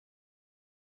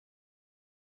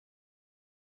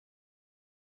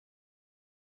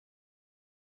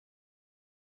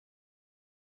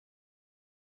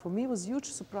For me, it was a huge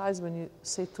surprise when you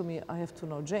say to me, I have to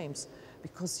know James,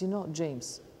 because you know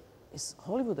James is a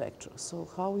Hollywood actor, so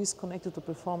how he's connected to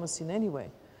performance in any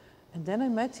way. And then I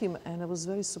met him and I was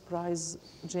very surprised,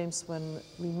 James, when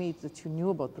we meet, that you knew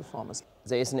about performance.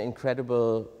 There is an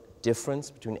incredible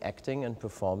difference between acting and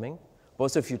performing.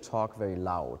 Both of you talk very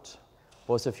loud.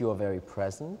 Both of you are very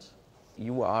present.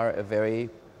 You are a very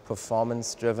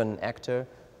performance-driven actor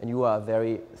and you are a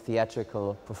very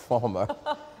theatrical performer.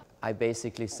 I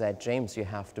basically said, James, you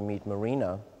have to meet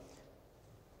Marina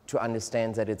to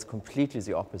understand that it's completely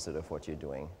the opposite of what you're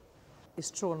doing.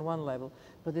 It's true on one level,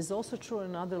 but it's also true on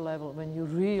another level when you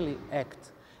really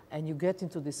act and you get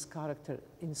into this character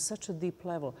in such a deep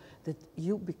level that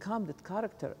you become that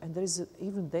character, and there is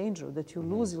even danger that you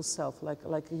lose yourself, like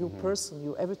you person,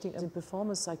 you everything. In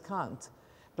performance, I can't,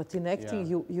 but in acting,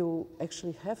 you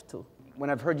actually have to.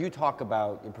 When I've heard you talk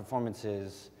about your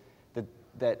performances,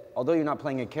 that although you're not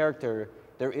playing a character,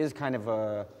 there is kind of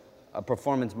a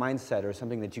performance mindset or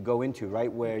something that you go into,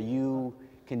 right? Where you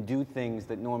can do things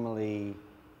that normally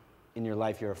in your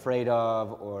life you're afraid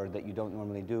of, or that you don't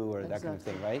normally do, or that kind of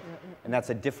thing, right? And that's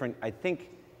a different, I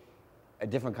think, a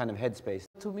different kind of headspace.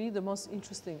 To me, the most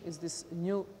interesting is this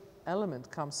new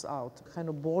element comes out, kind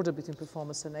of border between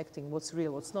performance and acting, what's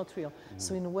real, what's not real.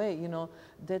 So in a way, you know,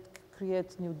 that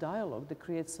creates new dialogue, that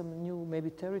creates some new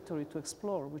maybe territory to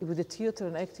explore. With the theater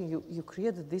and acting, you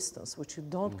create a distance, which you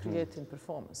don't create in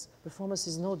performance. Performance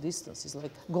is no distance, it's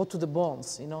like go to the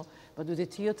bones, you know. But with the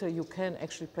theater, you can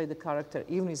actually play the character,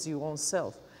 even as your own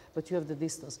self, but you have the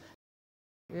distance.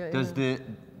 Does the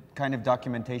kind of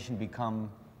documentation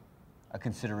become a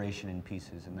consideration in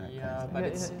pieces and that kind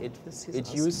of thing? But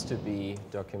it used to be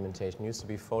documentation, it used to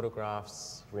be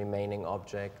photographs, remaining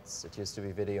objects, it used to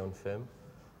be video and film.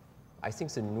 I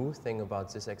think the new thing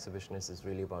about this exhibition is it's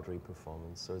really about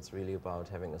reperformance. So it's really about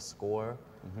having a score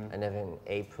and having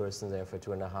a person there for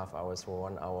 2.5 hours, for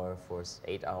 1 hour, for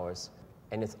 8 hours,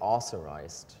 and it's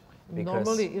authorized.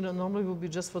 Normally, you know, normally it would be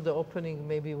just for the opening,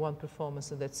 maybe one performance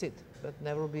and that's it, but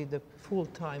never be the full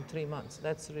time, 3 months.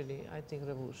 That's really, I think,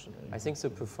 revolutionary. I think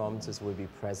the performances will be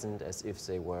present as if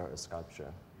they were a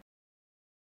sculpture.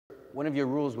 One of your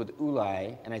rules with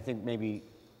Ulay, and I think maybe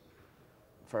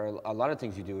for a lot of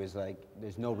things you do, is like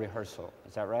there's no rehearsal.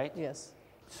 Is that right? Yes.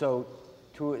 So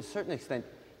to a certain extent,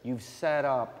 you've set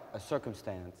up a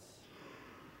circumstance,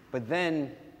 but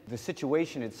then the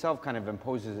situation itself kind of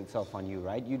imposes itself on you,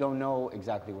 right? You don't know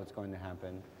exactly what's going to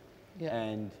happen. Yeah.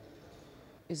 And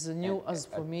it's new as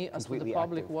for me, as for the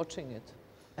public watching it.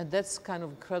 And that's kind of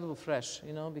incredible fresh,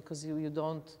 you know, because you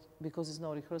don't, because it's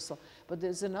no rehearsal. But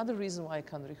there's another reason why I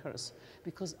can't rehearse,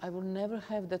 because I will never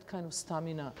have that kind of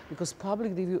stamina, because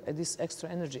public give you this extra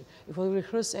energy. If I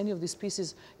rehearse any of these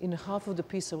pieces, in half of the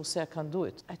piece I will say I can't do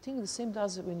it. I think the same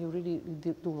does it when you really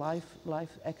do live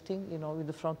acting, you know, in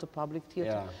the front of public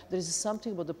theater. Yeah. There is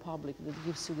something about the public that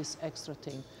gives you this extra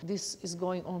thing. This is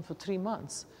going on for 3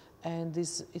 months. And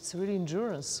it's a really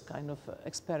endurance kind of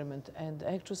experiment, and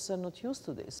actors are not used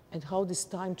to this. And how this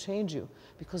time change you,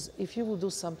 because if you will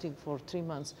do something for 3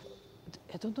 months,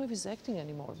 I don't know if it's acting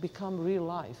anymore, become real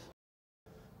life.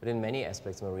 But in many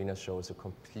aspects, Marina's show is a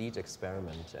complete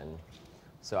experiment, and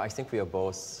so I think we are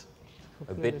both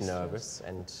a bit nervous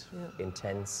and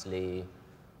intensely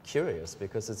curious,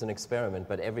 because it's an experiment,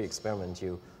 but every experiment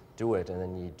you do it and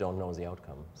then you don't know the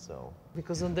outcome. So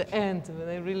because on the end, when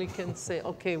I really can say,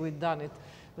 okay, we've done it,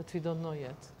 but we don't know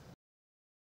yet.